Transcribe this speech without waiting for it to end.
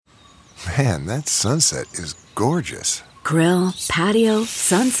Man, that sunset is gorgeous. Grill, patio,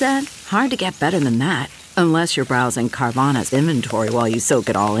 sunset. Hard to get better than that. Unless you're browsing Carvana's inventory while you soak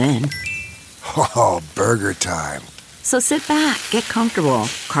it all in. Oh, burger time. So sit back, get comfortable.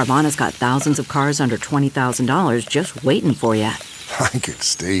 Carvana's got thousands of cars under $20,000 just waiting for you. I could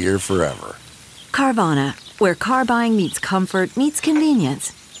stay here forever. Carvana, where car buying meets comfort meets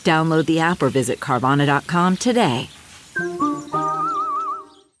convenience. Download the app or visit Carvana.com today.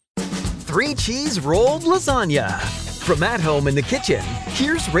 3 cheese rolled lasagna. From at home in the kitchen,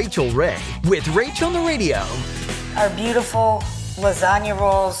 here's Rachel Ray with Rach on the Radio. Our beautiful lasagna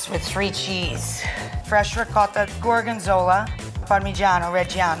rolls with 3 cheese. Fresh ricotta, gorgonzola, parmigiano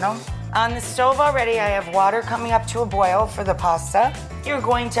reggiano. On the stove already, I have water coming up to a boil for the pasta. You're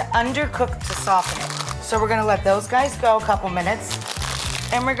going to undercook to soften it. So we're gonna let those guys go a couple minutes.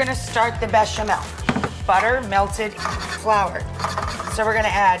 And we're gonna start the bechamel. Butter, melted, flour. So we're gonna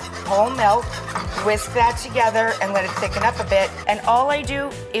add whole milk, whisk that together and let it thicken up a bit. And all I do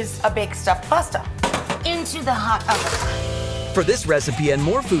is a big stuffed pasta into the hot oven. For this recipe and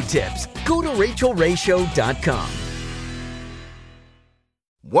more food tips, go to RachelRayShow.com.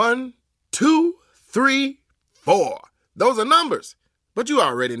 1, 2, 3, 4. Those are numbers. But you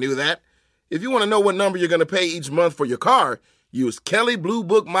already knew that. If you want to know what number you're going to pay each month for your car, use Kelley Blue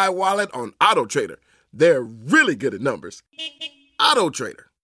Book My Wallet on AutoTrader. They're really good at numbers. AutoTrader.